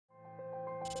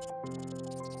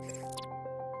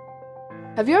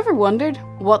Have you ever wondered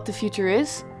what the future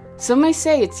is? Some may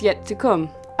say it's yet to come,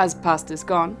 as past is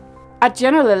gone. At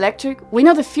General Electric, we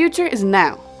know the future is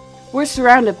now. We're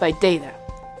surrounded by data.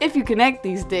 If you connect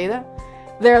these data,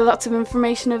 there are lots of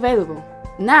information available.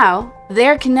 Now,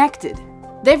 they're connected.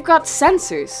 They've got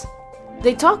sensors.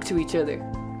 They talk to each other.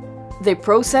 They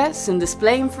process and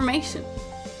display information.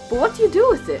 But what do you do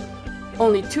with it?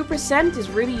 Only 2% is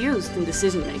really used in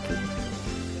decision making.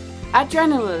 At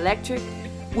General Electric,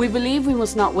 we believe we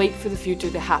must not wait for the future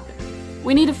to happen.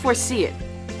 We need to foresee it,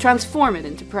 transform it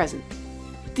into present.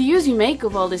 The use you make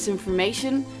of all this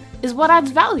information is what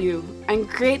adds value and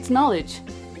creates knowledge.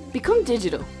 Become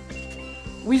digital.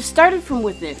 We've started from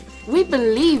within. We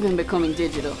believe in becoming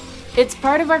digital. It's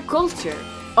part of our culture,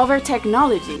 of our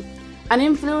technology, and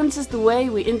influences the way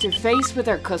we interface with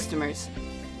our customers.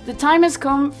 The time has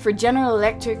come for General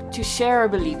Electric to share our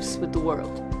beliefs with the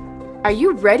world. Are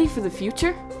you ready for the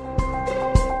future?